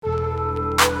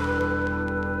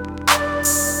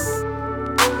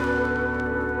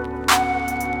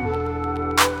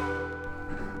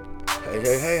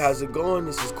how's it going?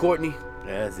 This is Courtney.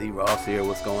 Yeah, Z Ross here.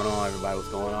 What's going on, everybody? What's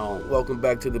going on? Welcome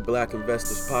back to the Black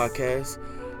Investors Podcast.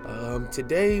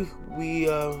 Today,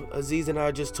 Aziz and I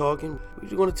are just talking.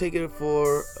 We're going to take it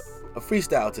for a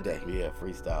freestyle today. Yeah,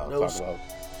 freestyle. No Talk about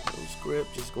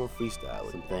script, just going to freestyle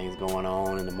it. some things going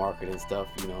on in the market and stuff.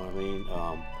 You know what I mean?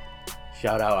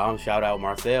 Shout out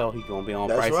Marcel. He's going to be on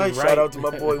That's Price is right. Shout out to my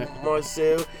boy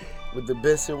Marcel with the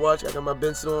Benson watch. I got my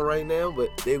Benson on right now, but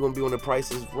they're going to be on the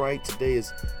Price is Right. Today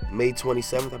is May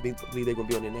 27th. I believe they're going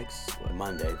to be on the next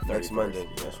Monday. Next Monday.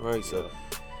 Yeah. That's right. So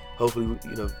hopefully,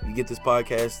 you get this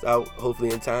podcast out,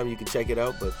 hopefully in time, you can check it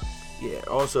out. But yeah,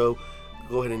 also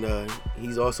go ahead and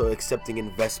he's also accepting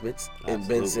investments in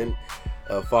Benson.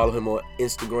 Follow him on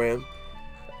Instagram,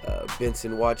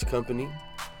 Benson Watch Company.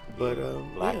 But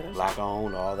black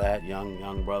owned, all that,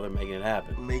 young brother making it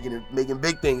happen. Making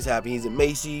big things happen. He's at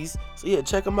Macy's. So yeah,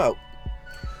 check him out.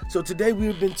 So today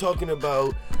we've been talking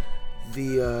about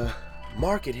the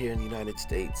market here in the United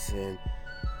States and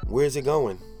where's it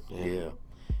going? Yeah.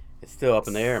 It's still up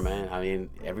in the air, man. I mean,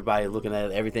 everybody looking at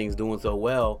it, everything's doing so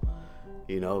well.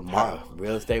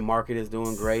 Real estate market is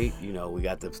doing great. We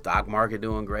got the stock market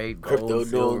doing great. Crypto Gold,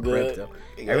 silver, doing good. Crypto,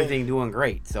 Yeah. everything doing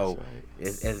great. So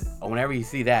That's whenever you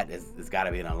see that, it's got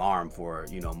to be an alarm for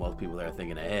most people that are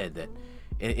thinking ahead that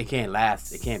it can't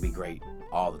last. It can't be great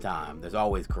all the time. There's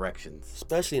always corrections.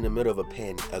 Especially in the middle of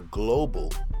a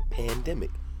global pandemic.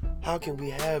 How can we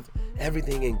have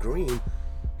everything in green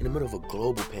in the middle of a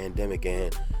global pandemic?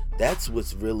 And that's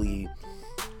what's really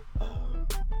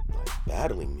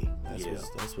battling me.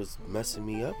 That's what's messing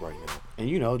me up right now. And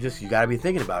you got to be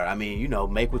thinking about it. I mean,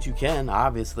 make what you can,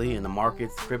 obviously, in the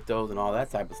markets, cryptos, and all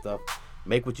that type of stuff.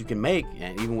 Make what you can make.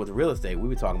 And even with the real estate, we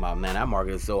were talking about, man, that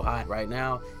market is so hot right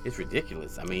now. It's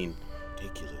ridiculous. I mean,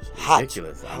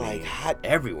 ridiculous. I mean, hot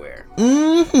everywhere.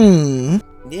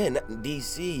 Mm-hmm. Yeah, not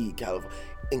D.C., California.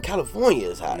 In California,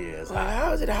 it's hot. Yeah, it's hot. hot.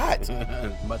 How is it hot?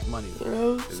 Much money.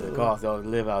 So It costs to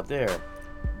live out there.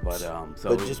 But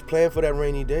just plan for that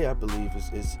rainy day, I believe.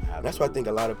 That's why I think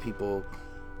a lot of people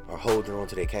are holding on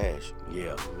to their cash.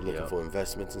 Yeah. We're looking for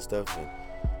investments and stuff.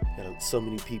 And so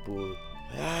many people,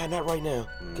 not right now.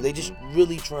 Because they just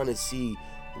really trying to see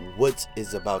what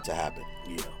is about to happen.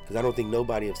 Yeah. Because I don't think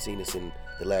nobody have seen this in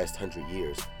the last 100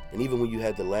 years. And even when you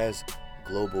had the last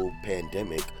global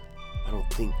pandemic, I don't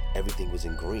think everything was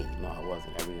in green. No, it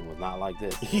wasn't. Everything was not like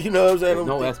this. You know what I'm saying? There's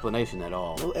no explanation at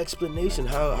all. No explanation.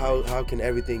 How can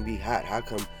everything be hot? How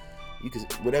come you can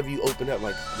whatever you open up,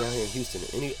 like down here in Houston,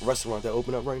 any restaurant that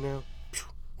open up right now,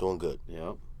 doing good.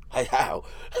 Yep. How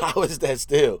is that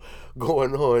still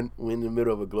going on in the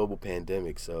middle of a global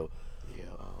pandemic? So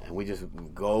and we just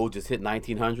hit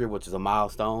 1900, which is a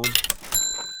milestone.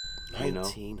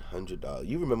 $1,900.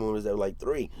 You remember when it was at like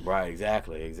 $3? Right,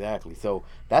 exactly. So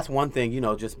that's one thing,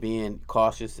 just being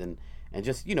cautious and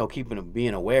just,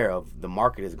 being aware of the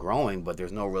market is growing, but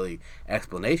there's no really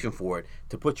explanation for it.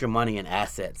 To put your money in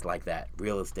assets like that,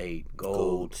 real estate,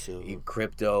 gold, silver,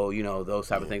 crypto, those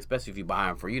type of things, especially if you buy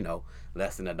them for,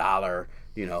 less than $1,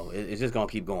 it's just going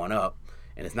to keep going up.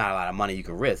 And it's not a lot of money you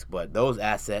can risk, but those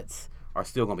assets are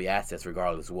still going to be assets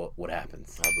regardless of what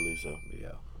happens. I believe so.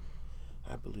 Yeah.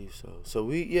 I believe so.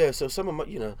 So some of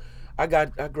my, I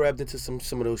grabbed into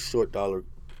some of those short dollar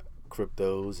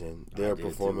cryptos, and they're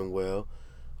performing well.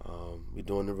 We're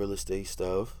doing the real estate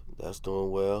stuff. That's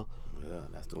doing well. Yeah,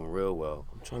 that's doing real well.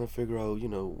 I'm trying to figure out,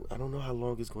 I don't know how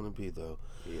long it's going to be, though.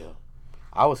 Yeah.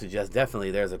 I would suggest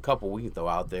definitely there's a couple we can throw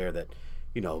out there that,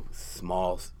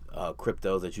 small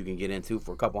cryptos that you can get into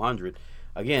for a couple hundred.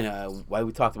 Again, like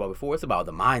we talked about before, it's about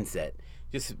the mindset.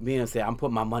 Just being able to say, I'm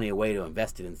putting my money away to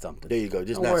invest it in something. There you go.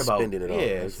 Just Don't not worry spending it all.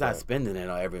 Yeah, it's not spending it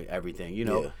on everything,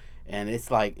 Yeah. And it's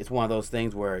like, it's one of those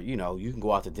things where, you can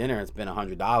go out to dinner and spend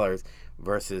 $100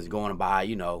 versus going to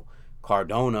buy,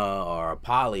 Cardona or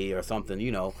Poly or something,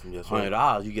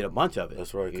 $100, you get a bunch of it.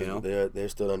 That's right. Because they're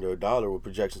still under $1 with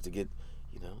projections to get,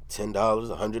 $10,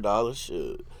 $100.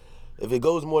 Shoot. If it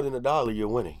goes more than $1, you're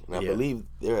winning. And I believe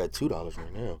they're at $2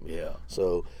 right now. Yeah.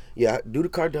 So do the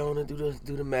Cardona, do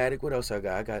the Matic. What else I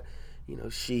got? I got,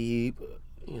 sheep.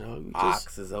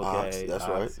 Ox is okay. Ox, that's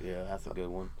right. Yeah, that's a good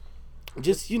one.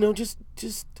 Just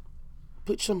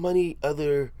put some money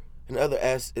in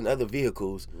other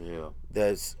vehicles. Yeah.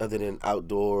 That's other than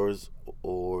outdoors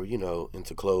or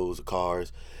into clothes or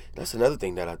cars. That's another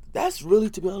thing that's really,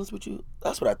 to be honest with you,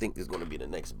 that's what I think is going to be the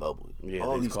next bubble. Yeah,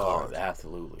 all these cars.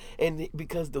 Absolutely. And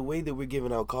because the way that we're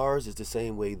giving out cars is the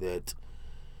same way that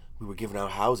we were giving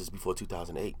out houses before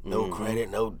 2008. No credit,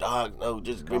 no dog, no,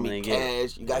 just give me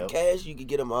cash. You got cash, you can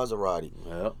get a Maserati.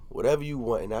 Yep. Whatever you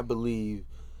want. And I believe,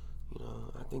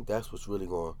 I think that's what's really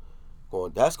going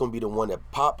that's going to be the one that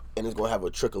pop, and it's going to have a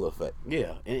trickle effect.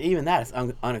 Yeah, and even that is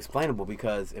unexplainable,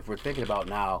 because if we're thinking about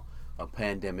now a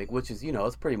pandemic, which is,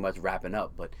 it's pretty much wrapping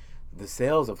up, but the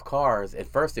sales of cars, at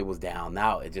first it was down,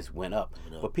 now it just went up.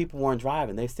 But people weren't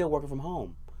driving. They're still working from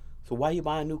home. So why are you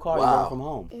buying a new car and working from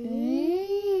home?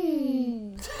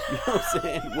 You know what I'm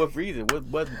saying? What reason?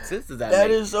 What sense does that make?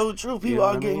 That is so true. People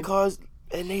are getting cars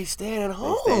and they staying at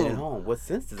home. They staying at home. What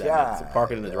sense does that make? To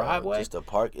park it in the driveway? Just to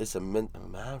park. It's man,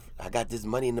 I got this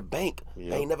money in the bank.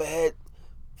 Yep. I ain't never had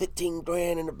 15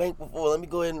 grand in the bank before. Let me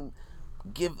go ahead and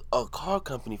give a car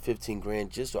company 15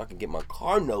 grand just so I can get my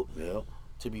car note. Yep.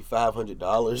 To be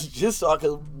 $500 just so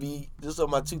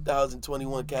my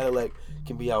 2021 Cadillac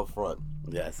can be out front.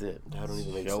 That's it. That don't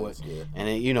even make sense. Yeah. And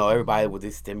then, everybody with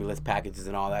these stimulus packages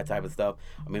and all that type of stuff.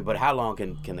 I mean, but how long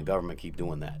can the government keep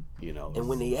doing that? And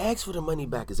when they ask for the money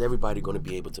back, is everybody going to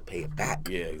be able to pay it back?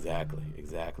 Yeah, exactly.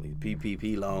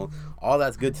 PPP loan, all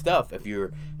that's good stuff if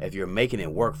you're making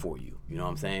it work for you. You know what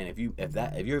I'm saying? If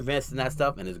you're investing in that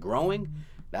stuff and it's growing,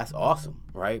 that's awesome,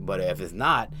 right? But if it's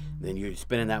not, then you're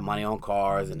spending that money on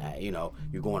cars, and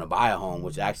you're going to buy a home,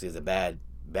 which actually is a bad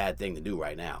thing to do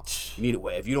right now. You need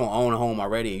if you don't own a home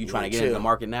already and you're trying to get into the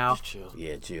market now, chill.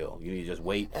 You need to just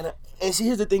wait. And see,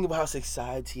 here's the thing about how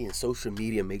society and social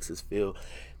media makes us feel.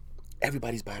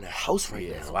 Everybody's buying a house right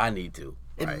now. So I need to.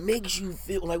 It makes you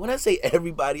feel like, when I say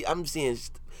everybody, I'm seeing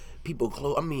people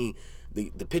close. I mean,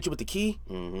 the picture with the key.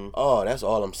 Mm-hmm. Oh, that's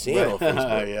all I'm seeing on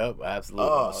Facebook. Yep,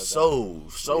 absolutely.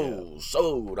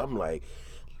 Sold. I'm like,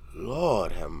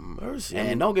 Lord have mercy.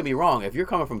 And don't get me wrong, if you're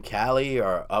coming from Cali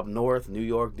or up north, New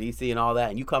York, DC, and all that,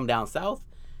 and you come down south,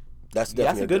 that's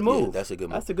a good move. Yeah, that's a good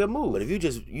move. That's a good move. But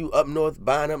if you up north,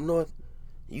 buying up north,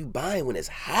 you buying when it's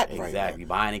hot right now. Exactly.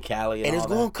 Buying in Cali and it's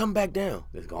going to come back down.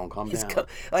 It's going to come down.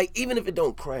 Like, even if it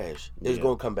don't crash, it's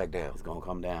going to come back down. It's going to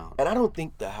come down. And I don't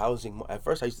think at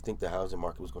first I used to think the housing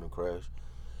market was going to crash.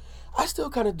 I still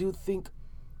kind of do think,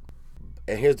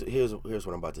 and here's what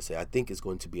I'm about to say. I think it's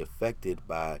going to be affected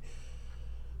by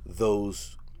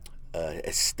those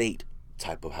estate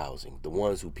type of housing, the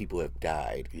ones who people have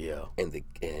died, and they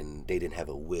didn't have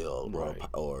a will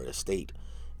or estate,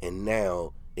 and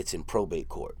now it's in probate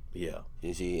court. Yeah,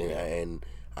 you see, and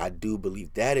I do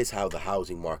believe that is how the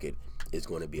housing market is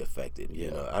going to be affected.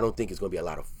 Yeah, I don't think it's going to be a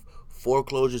lot of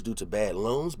foreclosures due to bad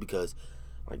loans, because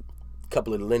like a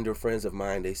couple of lender friends of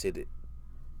mine, they said that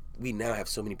we now have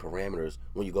so many parameters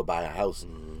when you go buy a house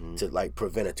to like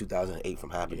prevent a 2008 from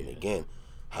happening again.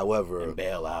 However, and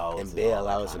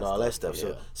bailouts and all that stuff.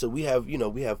 Yeah. So we have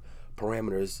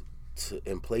parameters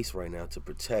in place right now to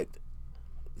protect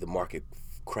the market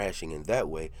crashing in that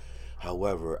way.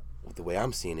 However, the way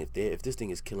I'm seeing it, if this thing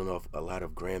is killing off a lot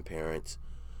of grandparents,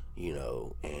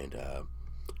 and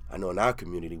I know in our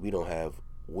community we don't have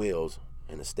wills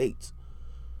and estates.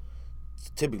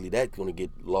 Typically, that's going to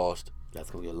get lost. That's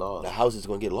going to get lost. The house is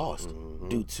going to get lost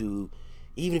due to,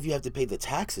 even if you have to pay the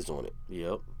taxes on it.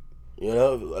 Yep.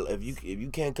 If you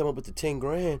can't come up with the 10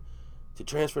 grand to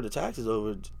transfer the taxes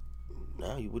over,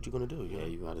 now what you gonna do? Yeah,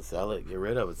 you got to sell it, get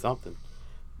rid of it, something.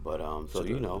 But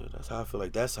that's how I feel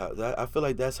like that's how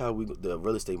the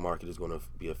real estate market is gonna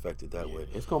be affected that way.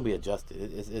 It's gonna be adjusted.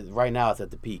 It's right now it's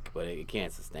at the peak, but it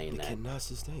can't sustain that. It cannot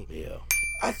sustain. Yeah.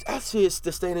 I see it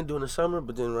sustaining during the summer,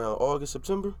 but then around August,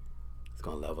 September, it's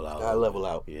gonna level out. Gotta level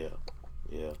out. Yeah.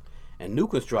 And new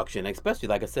construction, especially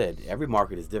like I said, every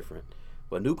market is different.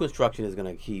 But new construction is going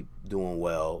to keep doing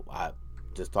well.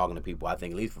 Just talking to people, I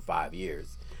think at least for 5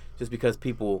 years. Just because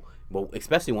people,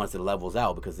 especially once it levels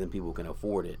out, because then people can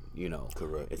afford it,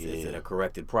 Correct. It's at a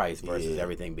corrected price versus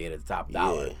everything being at the top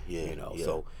dollar. Yeah.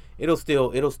 So it'll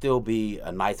still be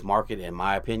a nice market in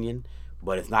my opinion,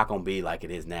 but it's not going to be like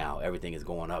it is now. Everything is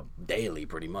going up daily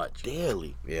pretty much.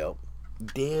 Daily. Yep.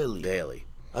 Daily.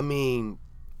 I mean,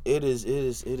 it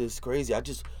is crazy. I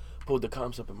just pulled the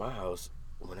comps up in my house.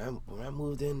 When I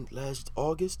moved in last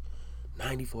August,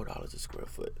 $94 a square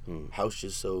foot. House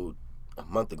just sold a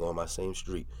month ago on my same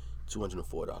street,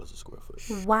 $204 a square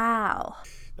foot. Wow.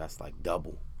 That's like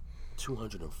double.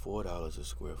 $204 a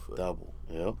square foot. Double.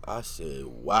 Yep. I said,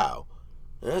 wow.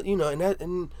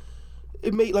 And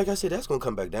it may, like I said, that's gonna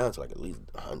come back down to like at least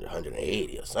 100,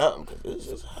 180 or something, because it's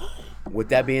just high. With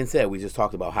that being said, we just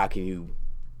talked about how can you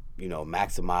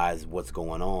maximize what's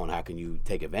going on. How can you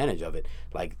take advantage of it?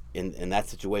 Like in that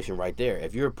situation right there,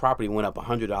 if your property went up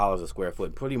 $100 a square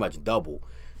foot, pretty much double,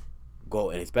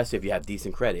 go, and especially if you have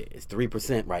decent credit, it's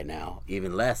 3% right now,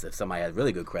 even less if somebody has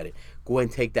really good credit. Go ahead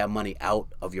and take that money out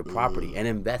of your property and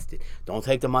invest it. Don't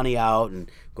take the money out and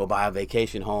go buy a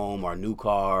vacation home or new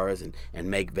cars and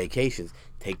make vacations.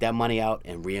 Take that money out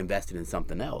and reinvest it in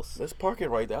something else. Let's park it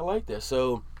right there. I like that.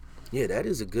 So, yeah, that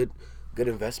is a good good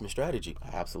investment strategy.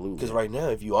 Absolutely. Because right now,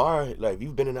 if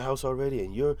you've been in a house already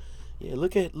and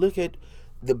look at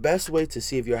the best way to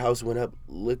see if your house went up.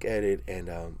 Look at it, and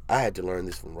I had to learn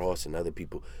this from Ross and other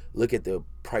people. Look at the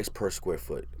price per square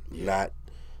foot, not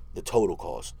the total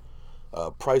cost.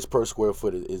 Price per square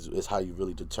foot is how you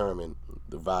really determine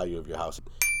the value of your house.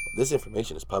 This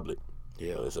information is public.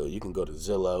 Yeah. So you can go to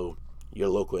Zillow, your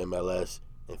local MLS,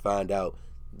 and find out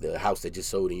the house that just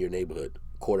sold in your neighborhood,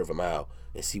 quarter of a mile,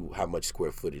 and see how much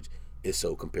square footage is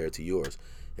sold compared to yours.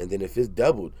 And then if it's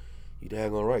doubled, you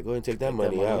daggone right. Go ahead and take that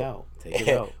money out. Take it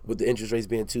out. With the interest rates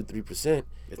being 2-3%,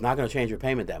 it's not going to change your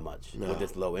payment that much with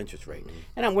this low interest rate.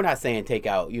 And we're not saying take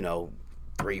out,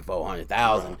 $300,000-$400,000.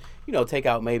 Right. Take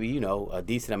out maybe, a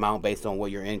decent amount based on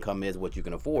what your income is, what you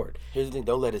can afford. Here's the thing: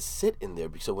 don't let it sit in there,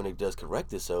 so when it does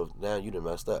correct itself, now you done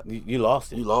messed up. You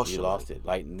lost it. You lost it.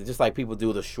 Like just like people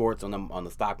do the shorts on the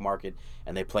stock market,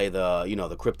 and they play the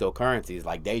the cryptocurrencies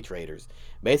like day traders.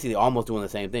 Basically, almost doing the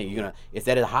same thing. It's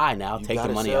at a high now. Take the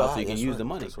money out so you can use the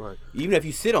money. That's right. Even if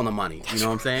you sit on the money, you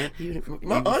know what I'm saying?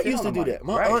 My aunt used to do that.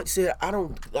 My aunt said, "I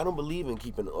don't believe in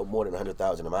keeping more than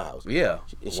 $100,000 in my house." Yeah.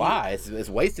 Why? It's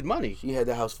wasted money. She had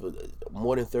the house for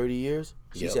more than 30 years.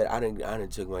 She said, I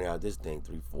didn't took money out of this thing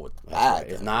 3, 4,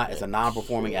 5. Right. It's a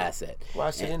non-performing asset. Why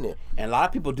sit in there? And a lot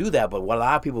of people do that, but what a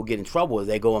lot of people get in trouble is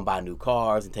they go and buy new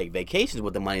cars and take vacations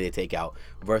with the money they take out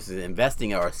versus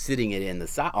investing or sitting it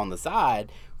on the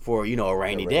side for a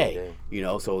rainy day.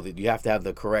 So that you have to have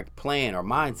the correct plan or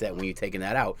mindset when you're taking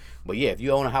that out. But yeah, if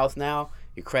you own a house now,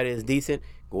 your credit is decent,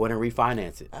 go ahead and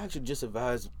refinance it. I actually just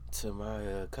advised to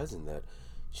my cousin that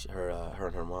her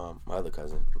and her mom, my other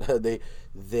cousin,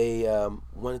 they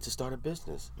wanted to start a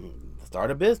business. Start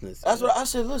a business. That's what I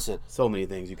said. Listen, so many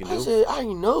things you can do. I said, I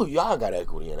didn't know y'all got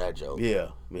equity in that joke. Yeah.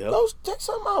 Go take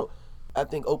something out. I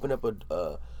think open up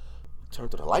turn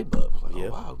to the light bulb. Like,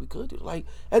 oh, wow, we could do it. Like,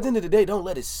 at the end of the day, don't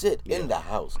let it sit in the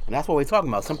house. And that's what we're talking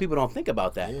about. Some people don't think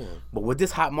about that. Yeah. But with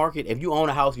this hot market, if you own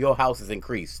a house, your house is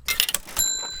increased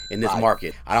in this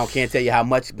market. Can't tell you how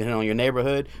much depending on your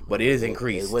neighborhood, but it is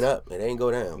increased. It went up. It ain't go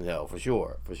down. No, for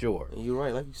sure. And you're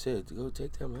right, like you said, to go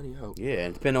take that money out. Yeah,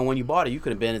 and depending on when you bought it, you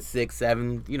could have been at 6,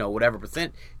 7, whatever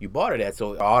percent you bought it at.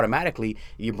 So automatically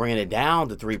you're bringing it down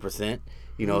to 3%.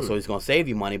 So it's gonna save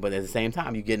you money, but at the same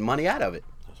time you're getting money out of it.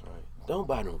 That's right. Don't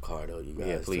buy no car though, you guys.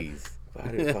 Yeah, please.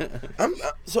 Buy no car.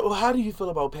 So how do you feel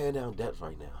about paying down debt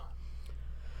right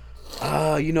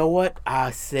now? You know what?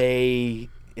 I say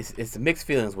it's mixed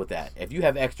feelings with that. If you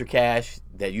have extra cash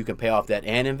that you can pay off debt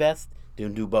and invest,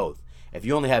 then do both. If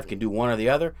you only can do one or the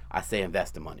other, I say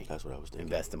invest the money. That's what I was thinking.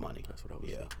 Invest the money. That's what I was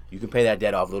thinking. You can pay that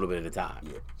debt off a little bit at a time.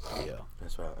 Yeah.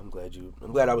 That's right. I'm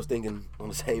glad I was thinking on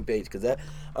the same page, because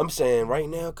I'm saying right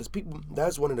now, because people,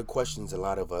 that's one of the questions a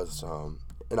lot of us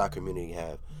in our community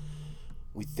have.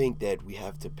 We think that we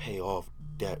have to pay off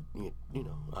debt,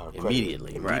 our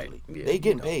immediately, right? Yeah, they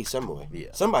getting paid somewhere. Yeah.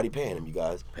 Somebody paying them, you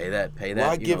guys. Pay that.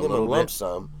 Why give them a lump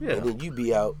sum and then you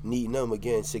be out needing them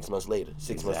again 6 months later,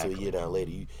 6 months to a year down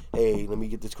later? Hey, let me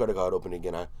get this credit card open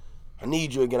again. I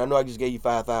need you again. I know I just gave you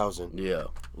 $5,000.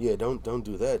 Yeah. Don't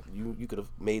do that. You could have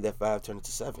made that 5 turn it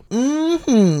to 7.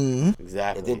 Mm-hmm.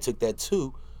 Exactly. And then took that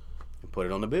 2. And put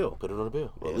it on the bill.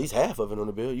 Well, at least half of it on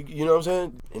the bill. You know what I'm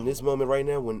saying? In this moment right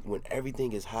now, when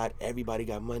everything is hot, everybody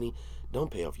got money. Don't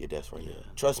pay off your debts right now.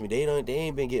 Trust me, they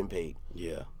ain't been getting paid.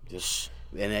 Yeah, just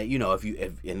and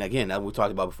and again, that we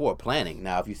talked about before, planning.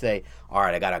 Now, if you say, all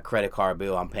right, I got a credit card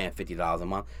bill, I'm paying $50 a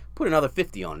month, put another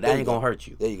 $50 on it. That ain't gonna hurt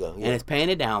you. There you go. Yeah. And it's paying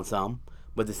it down some,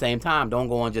 but at the same time, don't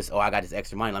go on just I got this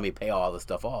extra money, let me pay all the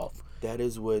stuff off. That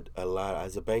is what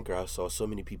as a banker, I saw so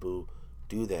many people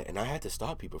do that, and I had to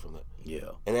stop people from that.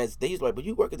 Yeah. And as they was like, but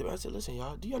you work at the bank. I said, listen,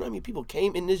 y'all, do y'all know how many people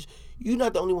came in this? You're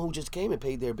not the only one who just came and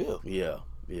paid their bill. Yeah.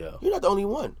 You're not the only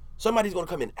one. Somebody's gonna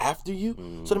come in after you.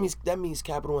 Mm-hmm. So that means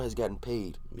Capital One has gotten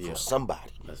paid from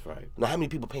somebody. That's right. Now, how many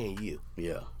people paying you?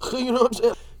 Yeah. You know what I'm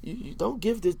saying? You don't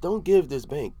give this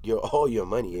bank all your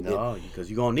money. And no,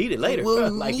 because you're gonna need it later.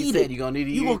 Like you said, you're gonna need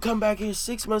it. You're gonna come back here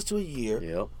 6 months to a year.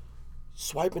 Yep.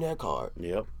 Swiping that card.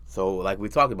 Yep. So like we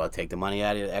talked about, take the money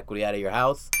out of the equity out of your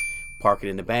house, park it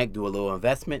in the bank, do a little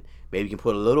investment. Maybe you can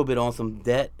put a little bit on some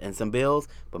debt and some bills,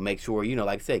 but make sure,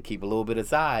 like I said, keep a little bit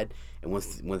aside. And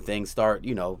when things start,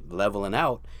 leveling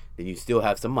out, then you still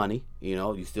have some money.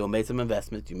 You still made some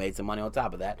investments. You made some money on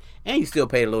top of that. And you still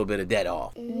paid a little bit of debt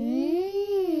off. I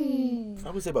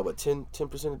would say about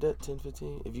 10% of debt, 10,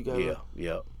 15, if you got it.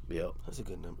 Yeah. That's a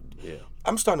good number. Yeah.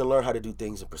 I'm starting to learn how to do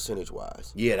things in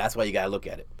percentage-wise. Yeah, that's why you got to look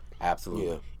at it. Absolutely.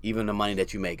 Yeah. Even the money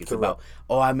that you make, it's Correct. about,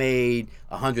 oh, I made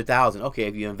 100,000. Okay,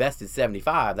 if you invested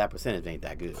 75, that percentage ain't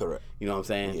that good. Correct. You know what I'm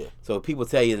saying? Yeah. So if people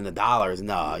tell you in the dollars,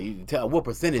 nah, you tell what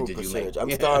percentage did you make?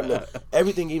 I'm starting to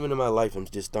everything, even in my life, I'm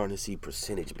just starting to see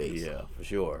percentage based. Yeah, for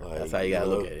sure. Like, that's how you gotta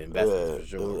look at it. Investments,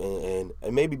 for sure.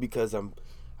 And maybe because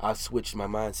I switched my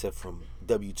mindset from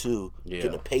W-2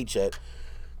 getting a paycheck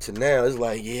to now, it's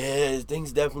like, yeah,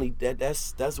 things definitely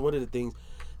that's one of the things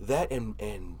that and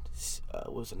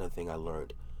what's another thing I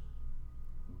learned?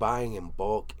 Buying in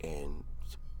bulk and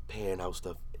paying out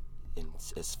stuff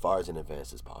as far as in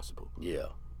advance as possible. Yeah.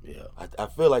 I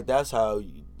feel like that's how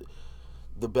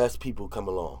the best people come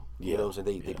along. You know what I'm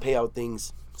saying? They pay out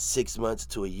things 6 months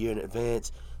to a year in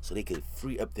advance so they could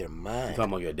free up their mind. You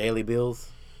talking about your daily bills?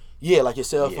 Yeah, like your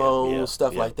cell phone,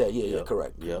 stuff like that. Yeah,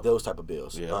 correct. Yeah. Those type of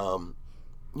bills. Yeah.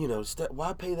 You know,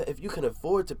 why pay that if you can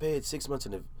afford to pay it 6 months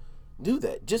and do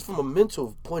that just from a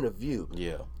mental point of view?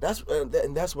 Yeah. That's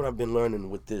what I've been learning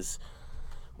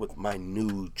with my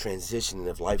new transition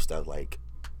of lifestyle. Like,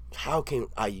 how can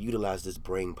I utilize this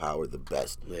brain power the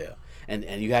best? Yeah. And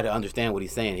you got to understand what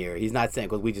he's saying here. He's not saying,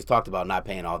 because we just talked about not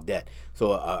paying off debt.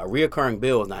 So a reoccurring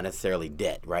bill is not necessarily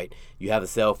debt, right? You have a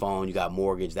cell phone, you got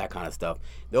mortgage, that kind of stuff.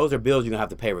 Those are bills you're going to have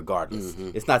to pay regardless.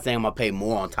 Mm-hmm. It's not saying I'm going to pay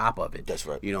more on top of it. That's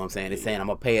right. You know what I'm saying? It's saying I'm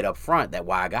going to pay it up front. That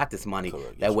why I got this money.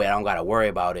 Correct. That way I don't got to worry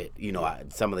about it. You know,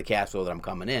 some of the cash flow that I'm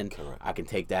coming in, correct, I can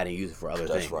take that and use it for other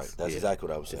things. That's right. That's exactly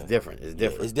what I was saying. It's different. It's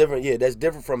different. It's different. Yeah, that's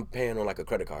different from paying on like a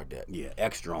credit card debt. Yeah,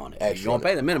 extra on it. Extra you're going to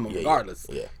pay the minimum regardless.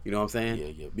 Yeah. You know what I'm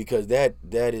saying? Yeah. Because that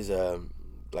is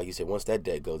like you said, once that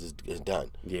debt goes, it's done.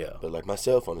 Yeah. But like my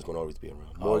cell phone is going to always be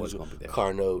around. Mortgage,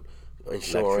 car note,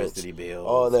 insurance, electricity bills,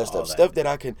 all that stuff. Stuff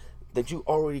that you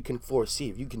already can foresee.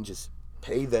 If you can just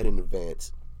pay that in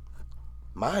advance,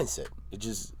 mindset.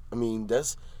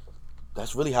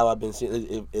 That's really how I've been seeing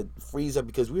it. It frees up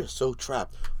because we are so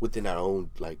trapped within our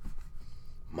own like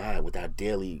mind with our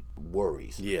daily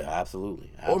worries. Yeah,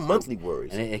 absolutely. Or monthly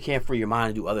worries. And it can't free your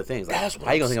mind to do other things. Like, that's what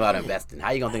how you gonna I'm think about investing?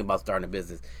 How you gonna think about starting a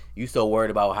business? You so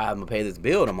worried about how I'm gonna pay this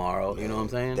bill tomorrow. You know what I'm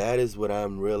saying? That is what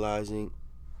I'm realizing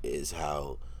is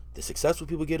how the successful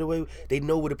people get away with. They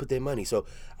know where to put their money. So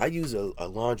I use a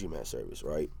laundromat service,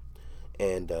 right?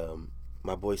 And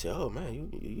my boy said, "Oh man,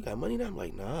 you got money now?" I'm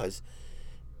like, "Nah.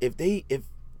 If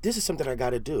this is something I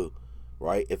got to do,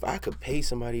 right? If I could pay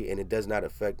somebody and it does not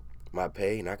affect my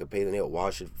pay, and I could pay them, they'll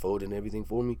wash it, fold it, and everything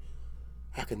for me,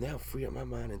 I can now free up my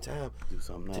mind and time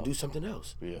to do something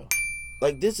else." Yeah.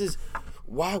 Like, this is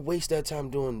why waste that time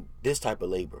doing this type of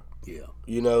labor? Yeah.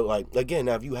 You know, like, again,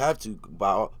 now if you have to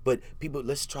buy, but people,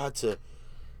 let's try to.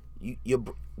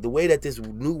 The way that this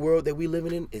new world that we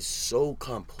living in is so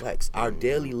complex. Our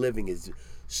daily living is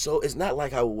so. It's not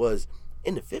like how it was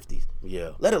in the 50s.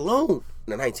 Yeah. Let alone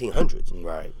in the 1900s.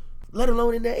 Right. Let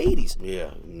alone in the 80s.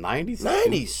 Yeah. 90s.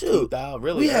 90s. Shoot. 2000,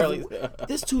 really early.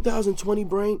 This 2020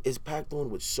 brain is packed on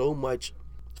with so much,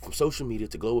 from social media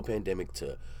to global pandemic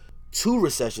to 2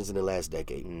 recessions in the last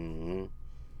decade. Mm-hmm.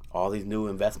 All these new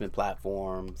investment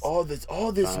platforms. All this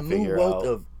new wealth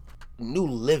of new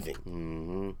living.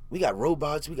 Mm-hmm. We got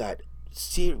robots. We got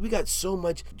so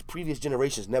much previous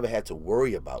generations never had to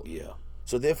worry about. Yeah.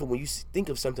 So therefore, when you think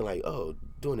of something like, oh,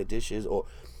 doing the dishes or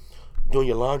doing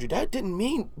your laundry, that didn't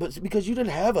mean, but because you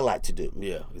didn't have a lot to do.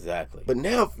 Yeah, exactly. But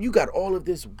now you got all of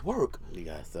this work. You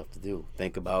got stuff to do.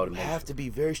 Think about it. You have to be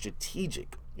very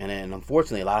strategic. And then,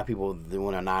 unfortunately, a lot of people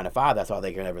doing a 9 to 5, that's all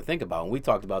they can ever think about. And we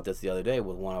talked about this the other day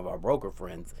with one of our broker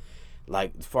friends.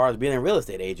 Like, as far as being a real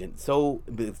estate agent, so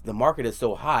the market is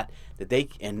so hot that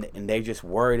they're just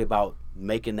worried about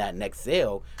making that next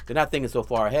sale. They're not thinking so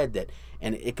far ahead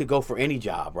and it could go for any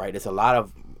job, right? There's a lot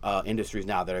of industries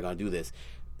now that are going to do this.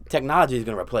 Technology is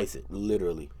going to replace it,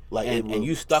 literally. Like, and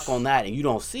you stuck on that and you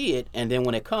don't see it, and then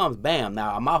when it comes, bam!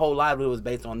 Now my whole livelihood was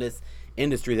based on this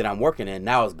industry that I'm working in.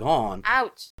 Now it's gone.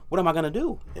 Ouch! What am I going to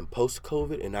do? And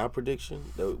post-COVID, in our prediction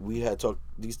that we had talked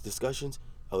these discussions,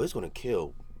 it's going to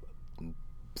kill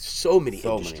so many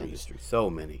industries. So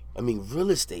many. I mean, real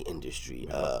estate industry,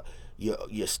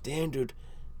 your standard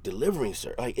delivering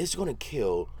service, like, it's going to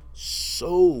kill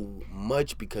so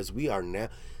much because we are now.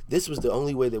 This was the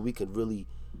only way that we could really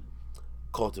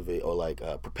cultivate or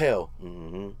propel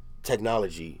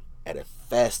technology at a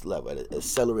fast level, at an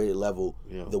accelerated level,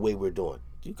 the way we're doing.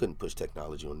 You couldn't push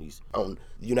technology on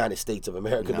the United States of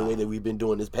America the way that we've been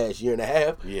doing this past year and a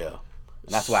half. Yeah.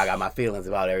 And that's why I got my feelings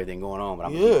about everything going on, but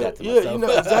I'm going to keep that to myself. You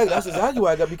know, exactly. That's exactly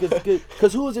why I got,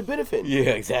 because who is it benefiting?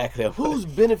 Yeah, exactly. Who's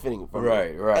benefiting from it?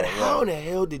 Right. And how in the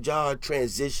hell did y'all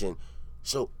transition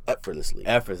so effortlessly.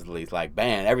 It's like,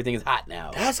 bam, everything is hot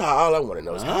now. That's all I want to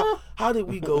know is how did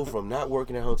we go from not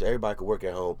working at home to everybody could work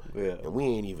at home, and we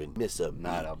ain't even miss a beat.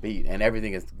 Not a beat, and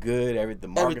everything is good. The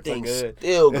markets are good.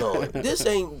 Still going.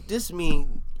 This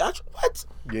mean what?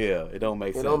 Yeah, it don't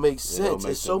make sense. It don't make sense.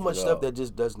 There's so much stuff that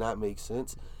just does not make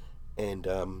sense, and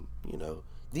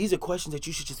these are questions that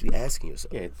you should just be asking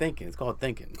yourself. Yeah, thinking. It's called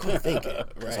thinking. Right.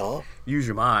 That's all. Use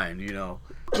your mind,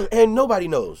 And nobody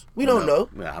knows. We don't know.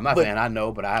 Yeah, I'm not saying I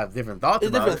know, but I have different thoughts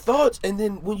about different thoughts, and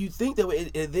then when you think that way,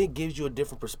 it then gives you a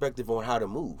different perspective on how to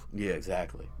move. Yeah,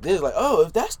 exactly. Then it's like, oh,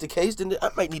 if that's the case, then I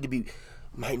might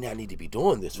not need to be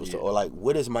doing this. Or like,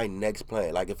 what is my next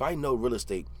plan? Like, if I know real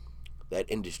estate, that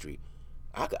industry,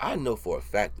 I know for a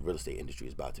fact the real estate industry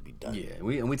is about to be done. Yeah,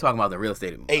 we talking about the real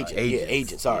estate agents.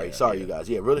 Agents. Sorry, you guys.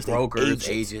 Yeah, real estate brokers,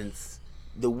 agents.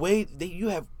 The way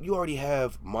you already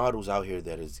have models out here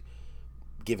that is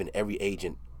giving every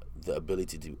agent the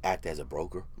ability to act as a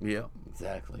broker. Yeah,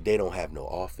 exactly. They don't have no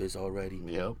office already.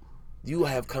 Yep. You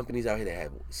have companies out here that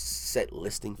have set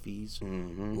listing fees.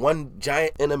 Mm-hmm. One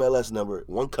giant NMLS number,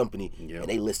 one company, and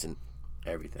they listing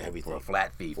everything for a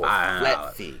flat fee.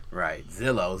 Right.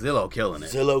 Zillow killing it.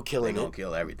 Zillow killing They gonna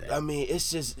kill everything. I mean,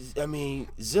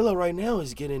 Zillow right now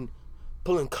is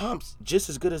pulling comps just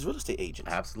as good as real estate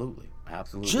agents. Absolutely.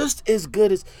 Just as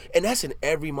good as, and that's in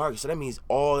every market. So that means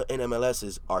all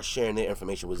NMLSs are sharing their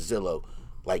information with Zillow,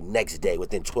 like next day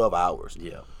within 12 hours.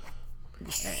 Yeah.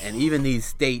 And even these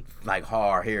state like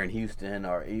HAR here in Houston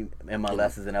or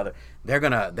MLSs and other, they're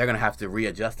gonna have to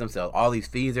readjust themselves. All these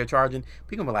fees they're charging,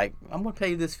 people are like, I'm gonna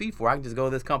pay you this fee for. I can just go to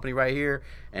this company right here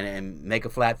and make a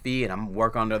flat fee, and I'm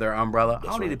work under their umbrella. I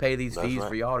don't need to pay these fees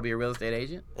for y'all to be a real estate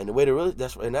agent. And the way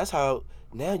that's how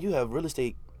now you have real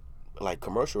estate, like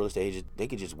commercial real estate agents, they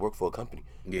could just work for a company.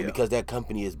 Yeah. And because that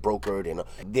company is brokered and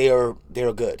they're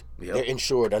good. Yep. They're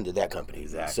insured under that company.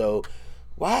 Exactly. So.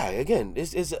 Why? Again,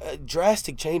 it's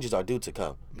drastic changes are due to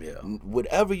come. Yeah.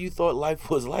 Whatever you thought life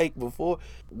was like before,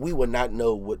 we would not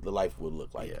know what the life would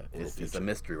look like. Yeah, it's a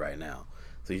mystery right now.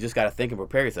 So you just got to think and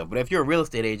prepare yourself. But if you're a real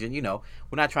estate agent, we're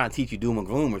not trying to teach you doom and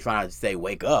gloom. We're trying to say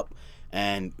wake up.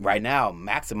 And right now,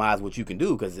 maximize what you can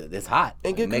do because it's hot.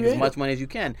 And get make creative. As much money as you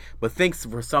can. But think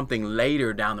for something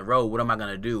later down the road. What am I going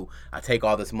to do? I take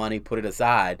all this money, put it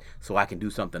aside so I can do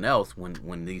something else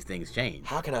when these things change.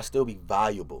 How can I still be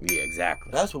valuable? Yeah,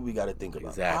 exactly. That's what we got to think about.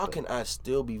 Exactly. How can I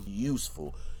still be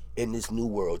useful in this new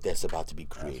world that's about to be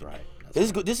created?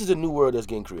 That's right. This is a new world that's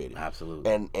getting created.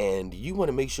 Absolutely. And you want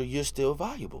to make sure you're still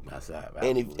valuable. That's that.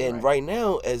 And right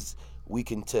now, as we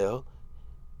can tell,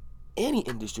 any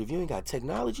industry, if you ain't got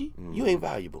technology, you ain't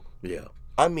valuable. Yeah.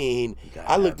 I mean,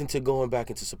 I looked into going back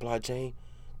into supply chain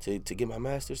to get my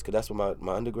master's because that's what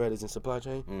my undergrad is in supply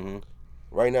chain. Mm-hmm.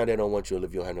 Right now, they don't want you to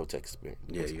if you don't have no tech experience.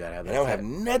 Yeah, you gotta have that. And I don't have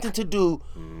nothing to do.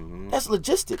 That's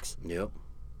logistics. Yep.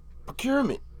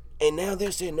 Procurement. And now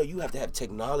they're saying, no, you have to have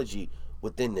technology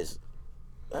within this.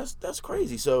 That's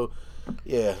crazy. So,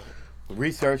 yeah.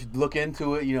 Research, look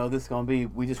into it. This is gonna be.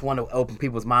 We just want to open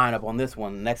people's mind up on this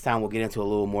one. Next time we'll get into a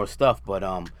little more stuff. But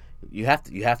you have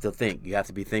to think. You have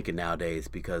to be thinking nowadays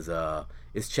because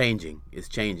it's changing. It's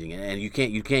changing, and you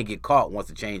can't get caught once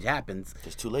the change happens.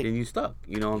 It's too late. Then you stuck.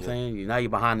 You know what I'm saying? Now you're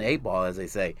behind the 8 ball, as they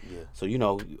say. Yeah.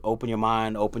 So open your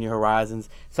mind, open your horizons.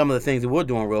 Some of the things that we're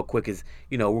doing real quick is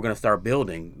we're gonna start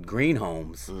building green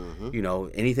homes.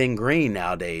 Anything green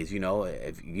nowadays.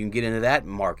 If you can get into that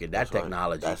market, that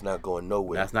technology. That's not going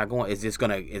nowhere. That's not going. It's just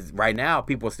gonna. Right now,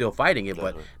 people are still fighting it,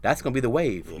 but that's gonna be the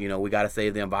wave. Yeah. We got to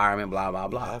save the environment. Blah blah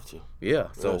blah. We have to. Yeah.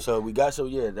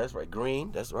 That's right.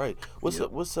 Green. That's right.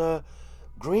 What's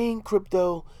green,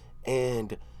 crypto,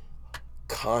 and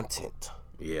content?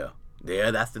 Yeah.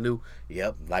 Yeah, that's the new,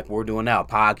 like we're doing now,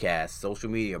 podcasts, social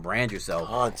media, brand yourself.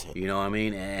 Content. You know what I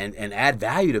mean? And add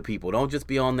value to people. Don't just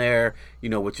be on there,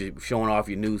 with you showing off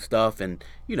your new stuff and,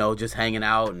 just hanging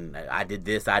out and I did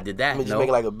this, I did that. Just make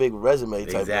like a big resume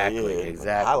type Exactly.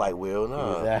 Highlight wheel,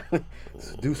 no. Exactly.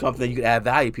 Do something you can add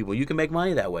value to people. You can make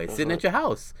money that way, sitting at your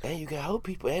house. And you can help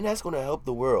people, and that's going to help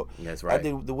the world. That's right.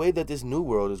 The way that this new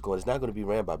world is going, it's not going to be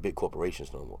ran by big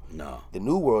corporations no more. No. The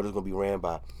new world is going to be ran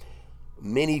by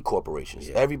many corporations.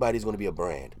 Yeah. Everybody's going to be a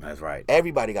brand. That's right.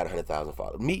 Everybody got 100,000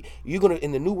 followers.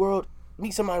 In the new world,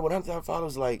 meet somebody with 100,000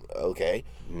 followers, like, okay.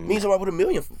 Meet somebody with 1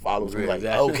 million followers, like,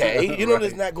 okay.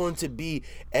 There's not going to be,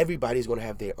 everybody's going to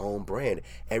have their own brand.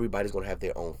 Everybody's going to have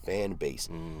their own fan base.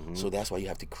 So that's why you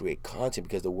have to create content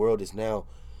because the world is now,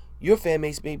 your fan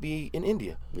base may be in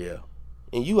India. Yeah.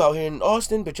 And you out here in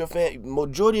Austin, but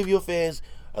majority of your fans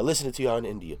are listening to y'all in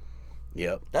India.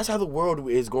 Yep. That's how the world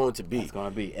is going to be. It's going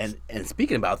to be. And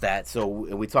speaking about that, so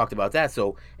and we talked about that.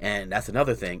 So, and that's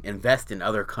another thing. Invest in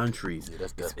other countries. Yeah,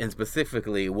 that's definitely. And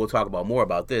specifically, we'll talk about more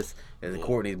about this as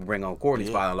Courtney bring on Courtney's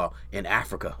father-in-law in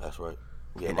Africa. That's right.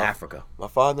 Yeah, in Africa. My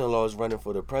father-in-law is running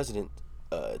for the president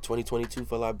 2022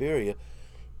 for Liberia,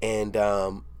 and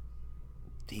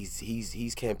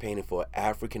he's campaigning for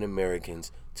African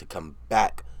Americans to come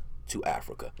back to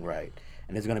Africa. Right.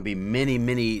 And there's going to be many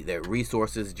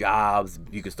resources, jobs.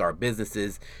 You can start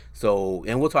businesses. So,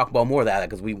 and we'll talk about more of that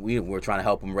because we're trying to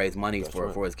help him raise money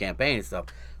for his campaign and stuff.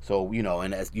 So,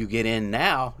 and as you get in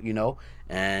now,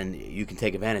 and you can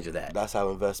take advantage of that. That's how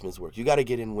investments work. You got to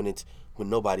get in when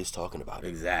nobody's talking about it.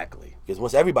 Exactly. Because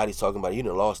once everybody's talking about it, you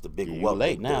done lost the big wealth. You're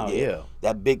late now, yeah.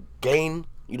 That big gain,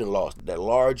 you done lost. That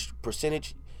large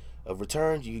percentage of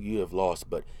returns, you have lost.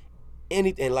 But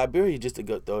and Liberia, just to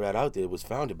throw that out there, was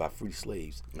founded by free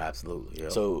slaves. Absolutely. Yeah.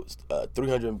 So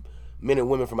 300 men and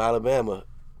women from Alabama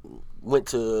went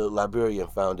to Liberia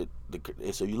and founded.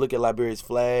 So you look at Liberia's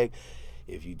flag.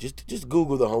 If you just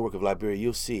Google the homework of Liberia,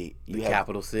 you'll see the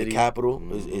capital city. The capital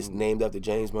is named after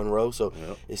James Monroe. So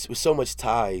it's with so much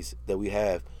ties that we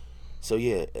have. So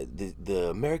yeah, the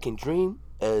American dream,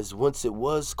 as once it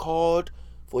was called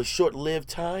for a short-lived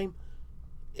time,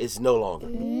 is no longer.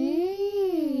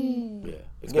 Yeah,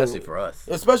 especially for us.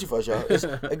 Especially for us, y'all.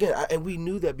 And we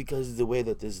knew that because of the way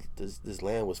that this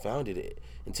land was founded.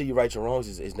 Until you right your wrongs,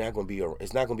 it's not going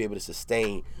to be able to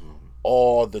sustain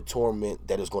all the torment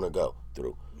that it's going to go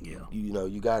through. Yeah.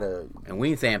 You gotta. And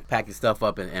we ain't saying pack your stuff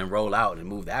up and roll out and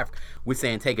move to Africa. We're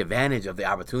saying take advantage of the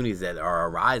opportunities that are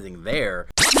arising there.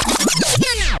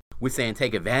 We're saying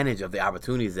take advantage of the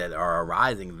opportunities that are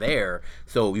arising there.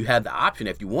 So you have the option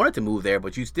if you wanted to move there,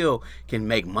 but you still can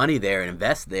make money there and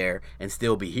invest there and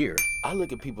still be here. I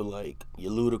look at people like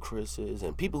your Ludacris's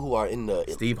and people who are in the.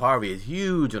 Steve Harvey is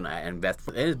huge on that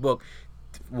investment. In his book,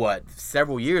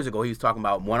 several years ago, he was talking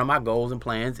about one of my goals and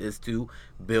plans is to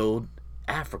build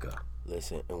Africa.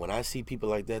 Listen, and when I see people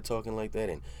like that talking like that,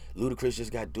 and Ludacris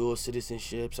just got dual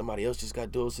citizenship, somebody else just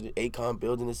got dual citizenship, Akon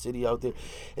building a city out there,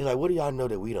 it's like, what do y'all know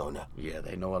that we don't know? Yeah,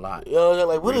 they know a lot. You know,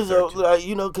 like what research.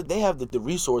 Because they have the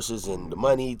resources and the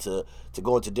money to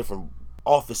go into different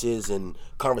offices and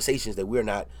conversations that we're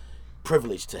not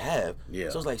privileged to have. Yeah.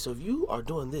 So it's like, so if you are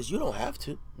doing this, you don't have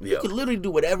to. You can literally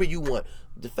do whatever you want.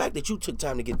 The fact that you took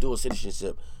time to get dual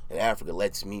citizenship in Africa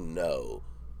lets me know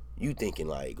you thinking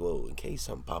like, whoa, in case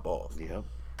something pop off. Yep.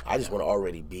 I just want to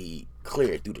already be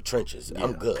cleared through the trenches. Yeah.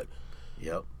 I'm good.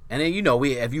 Yep. And then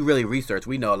if you really research,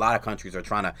 we know a lot of countries are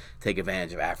trying to take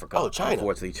advantage of Africa. Oh, China.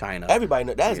 Unfortunately, China. Everybody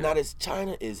knows that is not as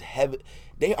China is heavy.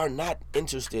 They are not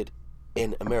interested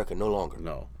in America no longer.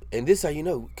 No. And this is how you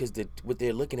know, because what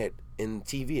they're looking at in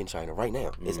TV in China right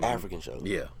now is African shows.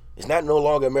 Yeah. It's not no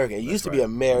longer American. It used to be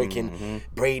American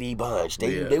Brady Bunch.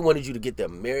 They wanted you to get the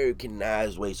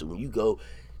Americanized way. So when you go,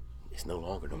 it's no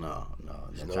longer no.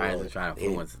 China's trying to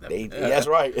influence them. That's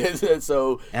right.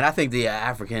 So, and I think the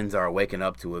Africans are waking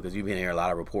up to it because you've been hearing a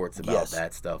lot of reports about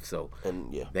that stuff. So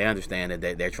they understand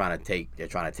that they're trying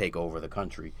to take over the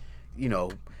country.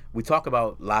 We talk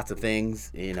about lots of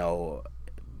things.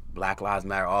 Black Lives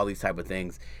Matter, all these type of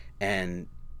things, and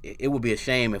it would be a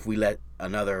shame if we let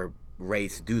another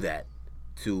race do that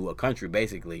to a country,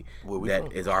 basically, that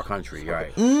is our country,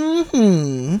 right?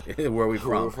 Mm-hmm. Where we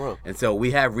from. And so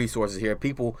we have resources here.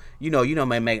 People,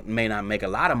 may not make a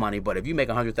lot of money, but if you make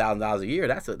 $100,000 a year,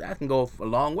 that can go a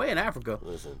long way in Africa.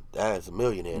 Listen, that's a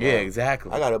millionaire. Yeah,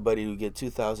 exactly. I got a buddy who get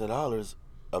 $2,000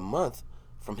 a month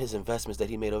from his investments that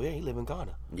he made over here. He live in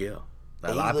Ghana. Yeah.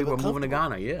 A lot of people are moving to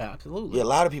Ghana. Yeah, absolutely. Yeah, a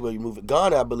lot of people are moving.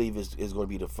 Ghana, I believe, is going to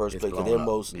be the first place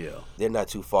because they're not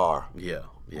too far. Yeah.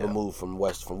 Removed from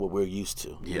what we're used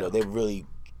to. They're really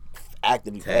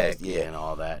actively tech, fast. And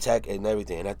all that. Tech and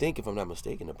everything. And I think, if I'm not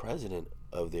mistaken, the president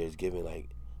of there is giving like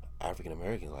African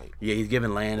American he's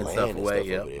giving land and stuff away.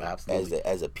 Yeah, absolutely.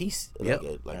 As a piece. Yep.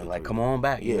 Come on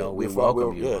back. We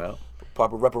welcome you. Bro.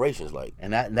 Proper reparations,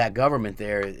 And that government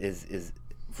there is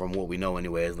from what we know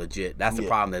anyway, is legit. That's the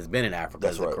problem that's been in Africa,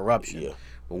 is the corruption. Yeah.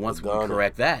 But once we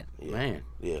correct that, man.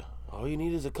 Yeah. All you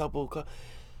need is a couple.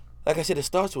 Like I said, it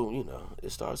starts with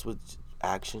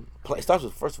action. It starts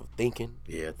with first thinking.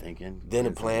 Yeah, thinking. Then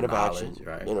a plan of action.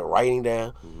 Right. Then a writing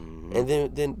down. Mm-hmm. And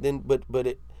then but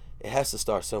it has to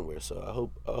start somewhere. So I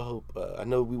hope I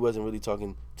know we wasn't really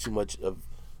talking too much of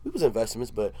it was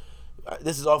investments, but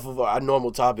this is off of our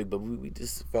normal topic, but we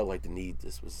just felt like the need.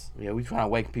 This was we trying to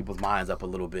wake people's minds up a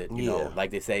little bit. You know, like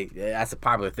they say, that's a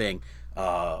popular thing.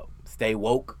 stay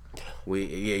woke.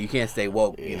 You can't stay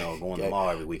woke, going to the mall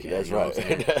every weekend. That's you know right. What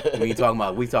I'm saying? we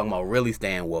talking about really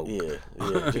staying woke. Yeah.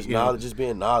 Just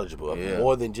being knowledgeable.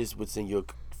 More than just what's in your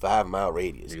 5-mile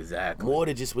radius. Exactly. More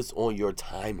than just what's on your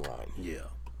timeline. Yeah.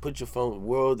 Put your phone. The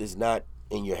world is not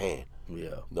in your hand.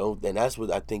 Yeah. No, and that's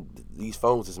what I think these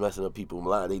phones is messing up people.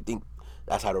 They think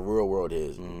that's how the real world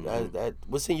is. Mm-hmm. That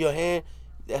what's in your hand,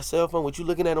 that cell phone, what you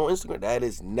looking at on Instagram, that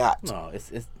is not. No, it's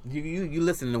you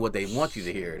listening to what they want you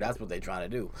to hear. That's what they trying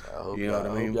to do. I hope, you know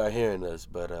what I mean? I hope y'all hearing us,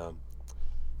 but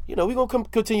we're gonna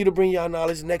continue to bring y'all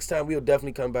knowledge. Next time we'll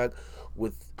definitely come back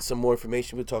with some more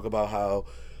information. We'll talk about how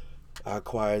I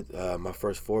acquired my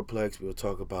first fourplex. We'll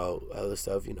talk about other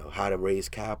stuff, how to raise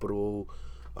capital.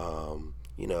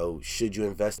 Should you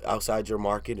invest outside your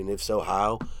market, and if so,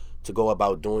 how to go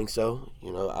about doing so.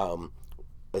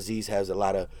 Aziz has a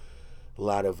lot of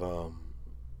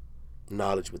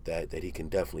knowledge with that he can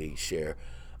definitely share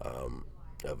of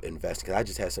investing. Cause I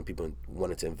just had some people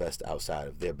wanted to invest outside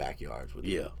of their backyards.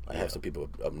 I have some people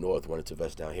up north wanted to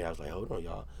invest down here. I was like, hold on,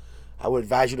 y'all. I would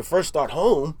advise you to first start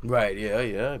home. Right,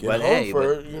 yeah. But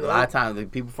a lot of times the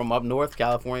people from up north,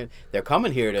 California, they're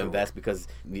coming here to invest because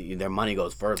their money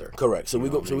goes further. Correct. So we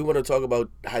want to talk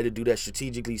about how to do that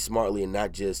strategically, smartly, and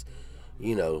not just,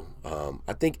 I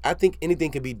think anything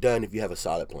can be done if you have a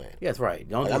solid plan. Yeah, that's right.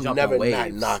 Don't just I'm jump never on waves.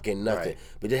 not knocking nothing, right.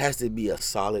 But it has to be a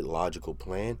solid, logical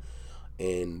plan.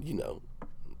 And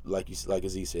like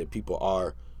Aziz said, people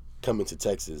are coming to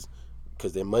Texas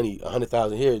because their money,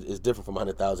 $100,000 here is different from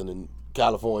 $100,000 in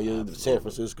California, Absolutely. San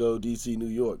Francisco, DC, New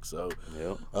York. So,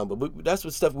 but that's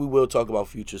what stuff we will talk about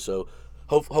future. So,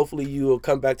 hopefully you will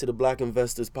come back to the Black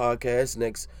Investors Podcast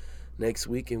next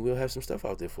week, and we'll have some stuff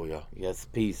out there for y'all. Yes,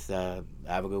 peace. Have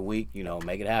a good week.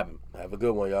 Make it happen. Have a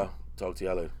good one, y'all. Talk to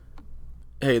y'all later.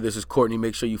 Hey, this is Courtney.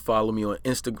 Make sure you follow me on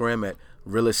Instagram at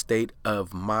Real Estate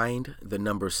of Mind, the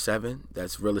number 7.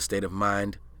 That's Real Estate of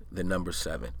Mind, the number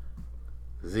 7.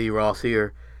 Z Ross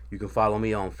here. You can follow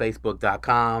me on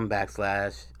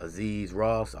Facebook.com/Aziz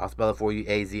Ross. I'll spell it for you,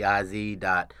 AZIZ.ROSS.